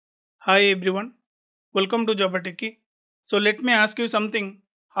Hi everyone, welcome to Techie. So let me ask you something.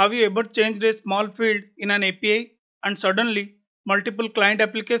 Have you ever changed a small field in an API and suddenly multiple client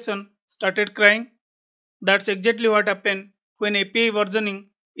applications started crying? That's exactly what happened when API versioning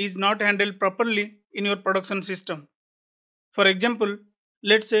is not handled properly in your production system. For example,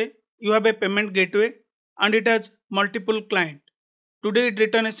 let's say you have a payment gateway and it has multiple clients. Today it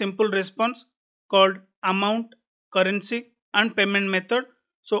returns a simple response called amount, currency and payment method.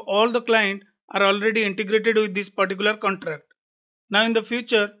 So all the clients are already integrated with this particular contract. Now in the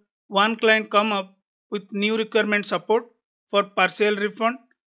future, one client come up with new requirement support for partial refund,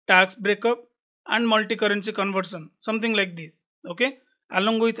 tax breakup and multi-currency conversion, something like this. Okay.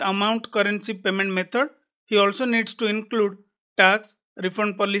 Along with amount currency payment method, he also needs to include tax,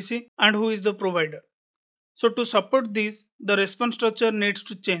 refund policy and who is the provider. So to support this, the response structure needs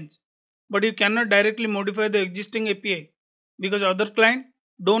to change. But you cannot directly modify the existing API because other client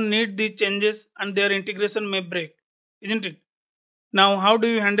don't need these changes and their integration may break, isn't it? Now, how do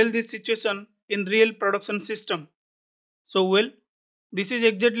you handle this situation in real production system? So well, this is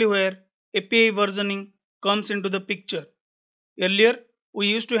exactly where API versioning comes into the picture. Earlier, we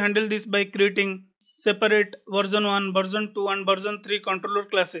used to handle this by creating separate version 1, version 2 and version 3 controller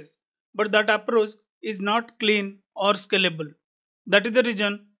classes. But that approach is not clean or scalable. That is the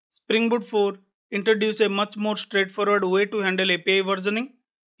reason Spring Boot 4 introduced a much more straightforward way to handle API versioning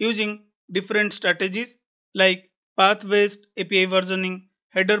using different strategies like path-based API versioning,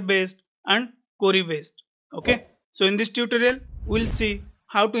 header-based and query-based. Okay, so in this tutorial, we'll see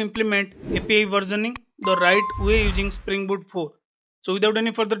how to implement API versioning the right way using Spring Boot 4. So without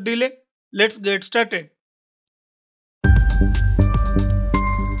any further delay, let's get started.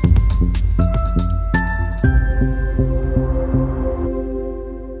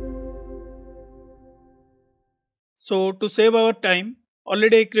 So to save our time,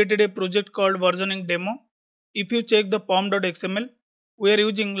 already I created a project called versioning demo. If you check the pom.xml, we are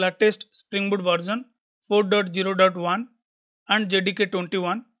using latest Spring Boot version 4.0.1 and JDK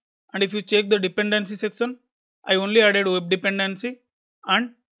 21. And if you check the dependency section, I only added web dependency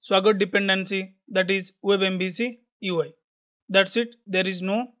and Swagger dependency, that is WebMVC UI. That's it. There is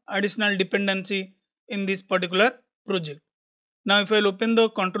no additional dependency in this particular project. Now if I will open the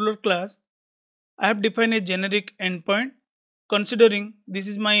controller class, I have defined a generic endpoint considering this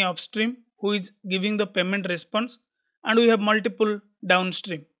is my upstream who is giving the payment response and we have multiple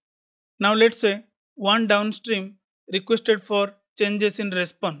downstream. Now let's say one downstream requested for changes in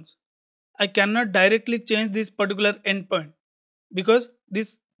response. I cannot directly change this particular endpoint because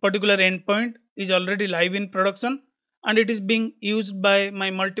this particular endpoint is already live in production and it is being used by my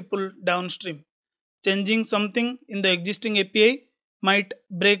multiple downstream. Changing something in the existing API might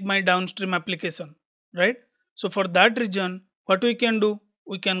break my downstream application, right? So for that reason, what we can do,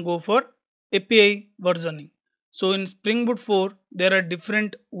 we can go for API versioning. So in Spring Boot 4, there are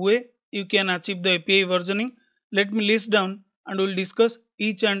different way you can achieve the API versioning. Let me list down and we'll discuss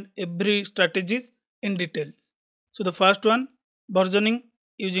each and every strategies in details. So the first one, versioning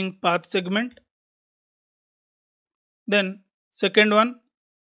using path segment. Then second one,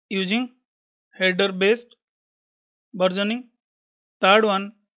 using header based versioning. Third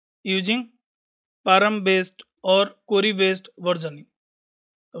one, using param based or query based versioning.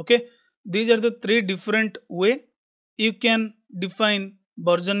 Okay, these are the three different way you can define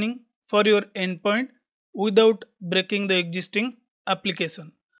versioning for your endpoint without breaking the existing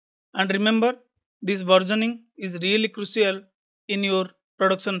application. And remember, this versioning is really crucial in your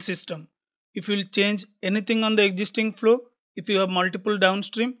production system. If you will change anything on the existing flow, if you have multiple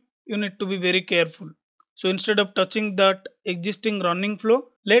downstream, you need to be very careful. So instead of touching that existing running flow,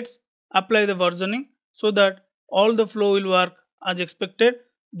 let's apply the versioning so that all the flow will work as expected.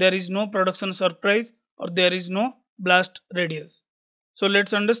 There is no production surprise or there is no blast radius. So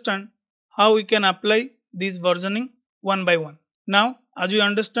let's understand how we can apply this versioning one by one. Now, as you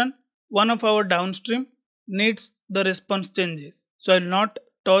understand, one of our downstream needs the response changes. So I will not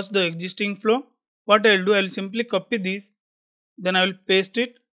touch the existing flow. What I will do, I will simply copy this, then I will paste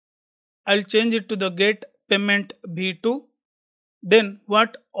it. I will change it to the get payment v2. Then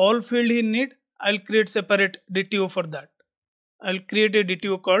what all field he need, I will create separate DTO for that. I will create a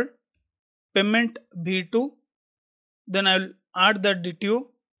DTO called payment v2. Then I will add that DTO.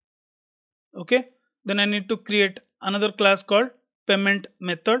 Okay. Then I need to create another class called payment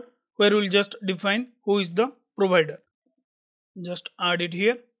method where we will just define who is the provider. Just add it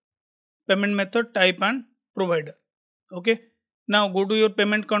here. Payment method, type and provider. Okay. Now go to your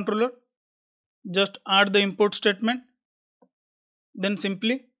payment controller. Just add the import statement. Then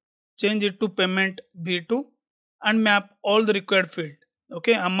simply change it to payment v2 and map all the required field.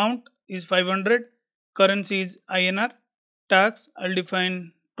 Okay, amount is 500, currency is INR, tax I'll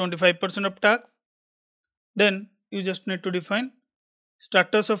define 25% of tax. Then you just need to define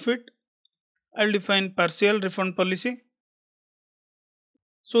status of it. I'll define partial refund policy.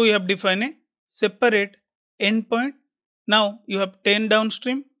 So you have defined a separate endpoint. Now you have 10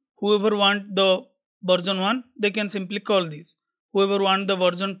 downstream. Whoever want the version 1, they can simply call this. Whoever want the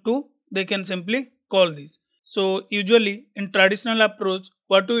version 2, they can simply call this. So usually in traditional approach,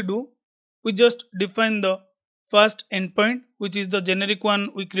 what we do, we just define the first endpoint, which is the generic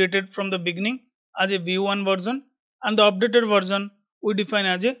one we created from the beginning as a v1 version, and the updated version we define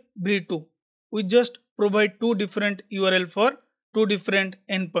as a v2. We just provide two different URL for two different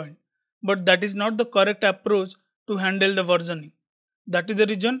endpoint, but that is not the correct approach to handle the versioning. That is the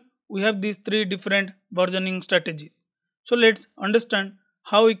reason we have these three different versioning strategies. So let's understand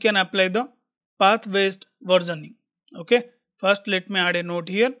how we can apply the path based versioning. Okay, first let me add a note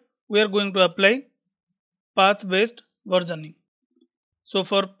here. We are going to apply path based versioning. So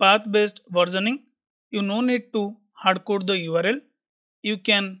for path based versioning, you no need to hardcode the URL. You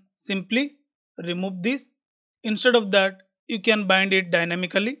can simply remove this. Instead of that, you can bind it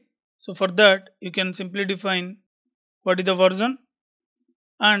dynamically. So for that, you can simply define what is the version,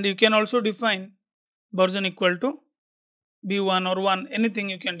 and you can also define version equal to b1 or 1, anything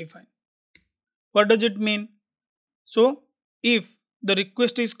you can define. What does it mean? So if the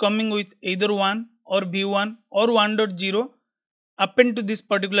request is coming with either 1 or b1 or 1.0 append to this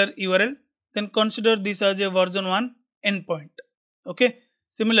particular URL, then consider this as a version 1 endpoint. Okay.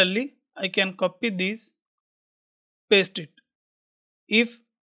 Similarly, I can copy this, paste it. If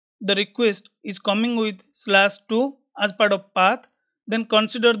the request is coming with /2 as part of path, then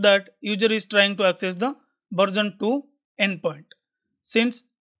consider that user is trying to access the version 2 endpoint. Since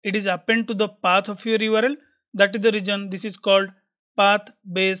it is append to the path of your URL, that is the reason this is called path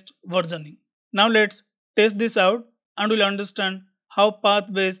based versioning. Now let's test this out and we'll understand how path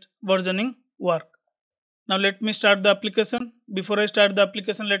based versioning work. Now let me start the application. Before I start the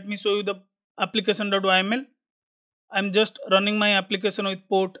application, let me show you the application.yml. I'm just running my application with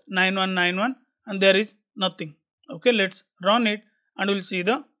port 9191 and there is nothing. Okay, let's run it and we'll see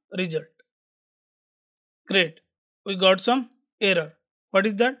the result. Great, we got some error. What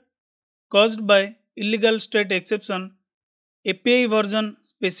is that? Caused by illegal state exception, API version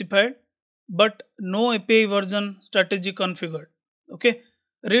specified but no API version strategy configured. Okay,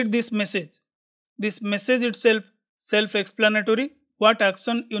 read this message. This message itself self-explanatory what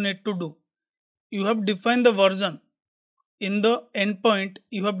action you need to do. You have defined the version. In the endpoint,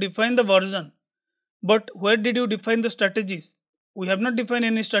 you have defined the version. But where did you define the strategies? We have not defined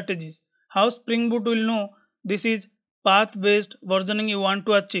any strategies. How Spring Boot will know this is path based versioning you want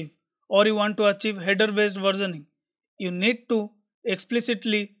to achieve or you want to achieve header based versioning? You need to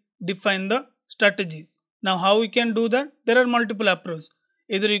explicitly define the strategies. Now how we can do that? There are multiple approaches.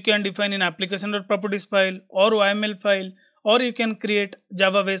 Either you can define in application.properties file or YML file, or you can create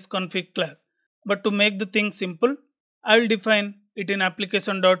Java based config class. But to make the thing simple, I will define it in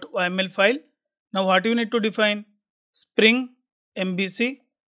application.yml file. Now what you need to define? Spring MVC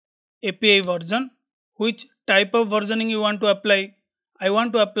API version. Which type of versioning you want to apply? I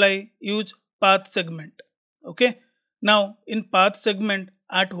want to apply use path segment. Okay. Now in path segment,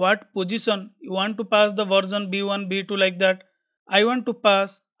 at what position you want to pass the version b1, b2 like that? I want to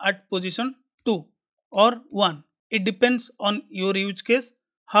pass at position 2 or 1. It depends on your use case,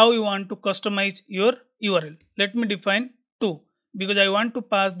 how you want to customize your URL. Let me define 2 because I want to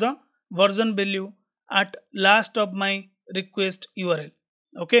pass the version value at last of my request URL.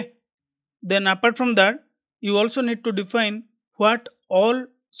 Okay. Then apart from that, you also need to define what all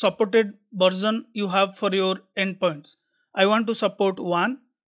supported version you have for your endpoints. I want to support 1.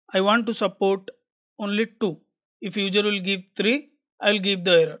 I want to support only 2. If user will give 3, I will give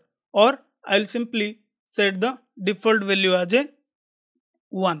the error, or I will simply set the default value as a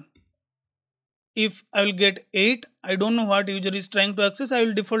 1. If I will get 8, I don't know what user is trying to access, I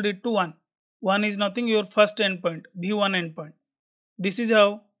will default it to 1. 1 is nothing, your first endpoint, v1 endpoint. This is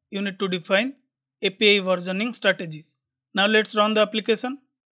how you need to define API versioning strategies. Now let's run the application.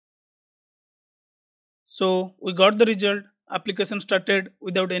 So we got the result. Application started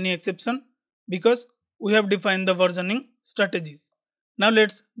without any exception because we have defined the versioning strategies. Now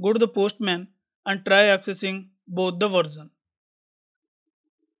let's go to the Postman and try accessing both the version.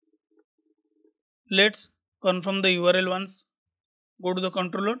 Let's confirm the URL once. Go to the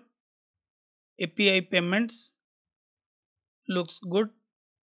controller. API payments. Looks good.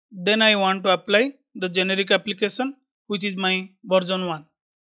 Then I want to apply the generic application, which is my version 1.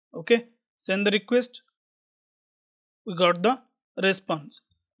 Okay. Send the request. We got the response.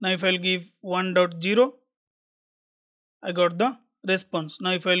 Now if I'll give 1.0, I got the response.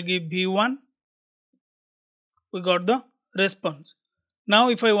 Now if I'll give v1, we got the response. Now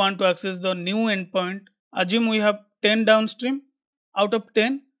if I want to access the new endpoint, assume we have 10 downstream. Out of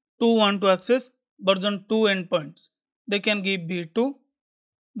 10, 2 want to access version 2 endpoints. They can give v2.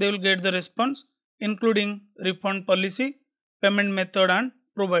 They will get the response including refund policy, payment method and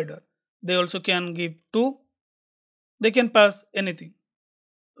provider. They also can give 2. They can pass anything.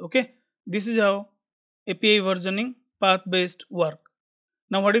 Okay, this is how API versioning path based work.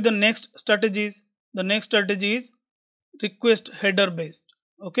 Now what is the next strategies? The next strategy is request header based.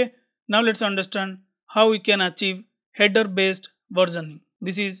 Okay, now let's understand how we can achieve header based versioning.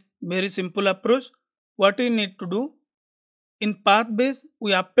 This is very simple approach. What we need to do, in path base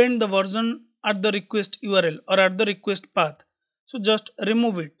we append the version at the request URL or at the request path. So just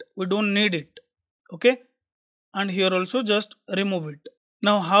remove it, we don't need it. Okay, and here also just remove it.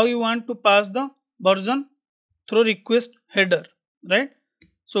 Now how you want to pass the version? Through request header, right?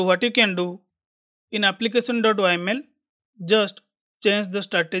 So what you can do, in application.yml, just change the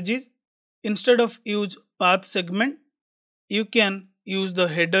strategies. Instead of use path segment, you can use the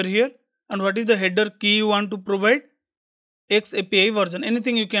header here. And what is the header key you want to provide? XAPI version.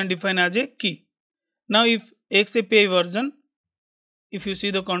 Anything you can define as a key. Now if XAPI version, if you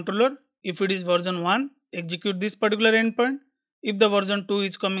see the controller, if it is version 1, execute this particular endpoint. If the version 2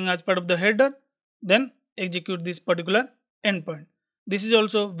 is coming as part of the header, then execute this particular endpoint. This is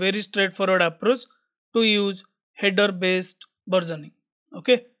also very straightforward approach to use header based versioning.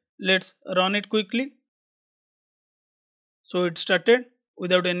 Okay, let's run it quickly. So it started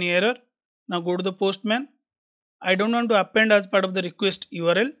without any error. Now go to the postman. I don't want to append as part of the request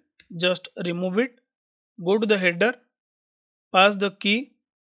URL, just remove it. Go to the header, pass the key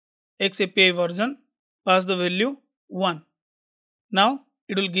XAPI version, pass the value 1. Now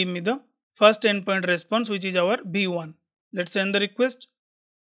it will give me the first endpoint response, which is our v1. Let's send the request.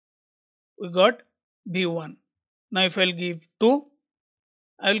 We got v1. Now if I'll give 2,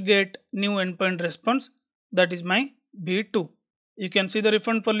 I will get new endpoint response, that is my v2. You can see the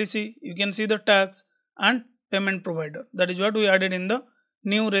refund policy, you can see the tags and payment provider. That is what we added in the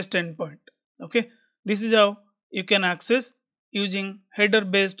new REST endpoint. Okay, this is how you can access using header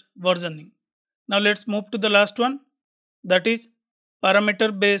based versioning. Now let's move to the last one, that is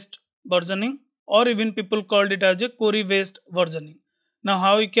parameter based versioning, or even people called it as a query based versioning. Now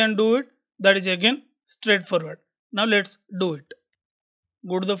how you can do it? That is again straightforward. Now let's do it.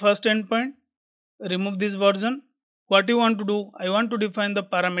 Go to the first endpoint, remove this version. What you want to do? I want to define the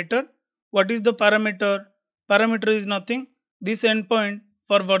parameter. What is the parameter? Parameter is nothing, this endpoint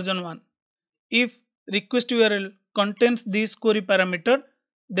for version 1. If request URL contains this query parameter,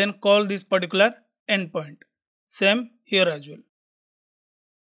 then call this particular endpoint. Same here as well.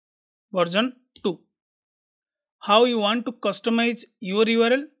 Version 2. How you want to customize your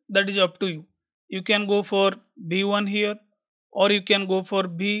URL? That is up to you. You can go for v1 here, or you can go for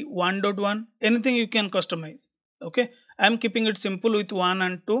v1.1. Anything you can customize. Okay, I am keeping it simple with 1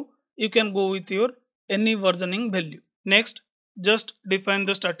 and 2. You can go with your any versioning value. Next, just define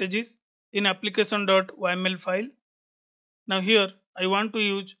the strategies in application.yml file. Now here I want to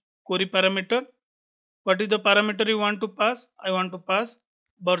use query parameter. What is the parameter you want to pass? I want to pass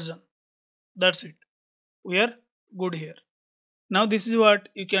version. That's it. We are good here. Now this is what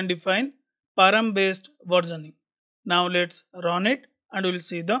you can define param based versioning. Now let's run it and we will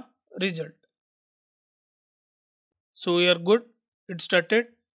see the result. So we are good. It started.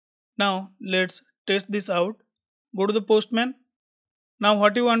 Now let's test this out. Go to the postman. Now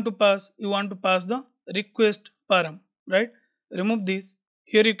what you want to pass? You want to pass the request param, right? Remove this.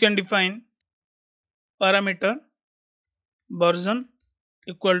 Here you can define parameter version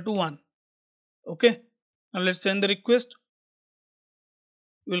equal to 1. Okay. Now let's send the request.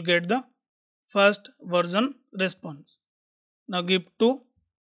 We will get the first version response. Now give 2.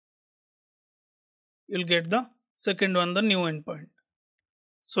 You will get the second one, the new endpoint.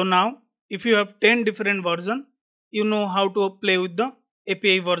 So now if you have 10 different versions, you know how to play with the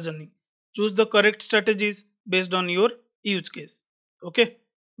API versioning. Choose the correct strategies based on your use case. Okay,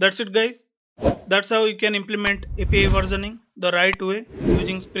 that's it guys. That's how you can implement API versioning the right way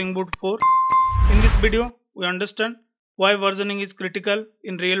using Spring Boot 4. In this video, we understand why versioning is critical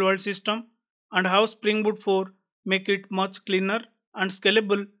in real world system and how Spring Boot 4 make it much cleaner and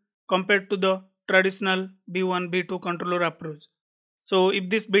scalable compared to the traditional B1, B2 controller approach. So if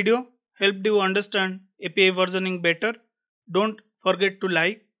this video helped you understand API versioning better, don't forget to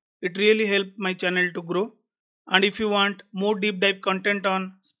like. It really helped my channel to grow. And if you want more deep dive content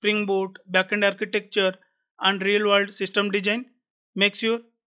on Spring Boot, backend architecture and real world system design, Make sure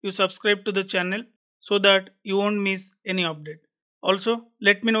you subscribe to the channel so that you won't miss any update. Also,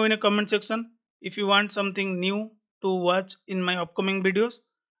 let me know in a comment section if you want something new to watch in my upcoming videos.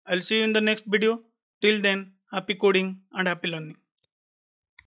 I'll see you in the next video. Till then, happy coding and happy learning.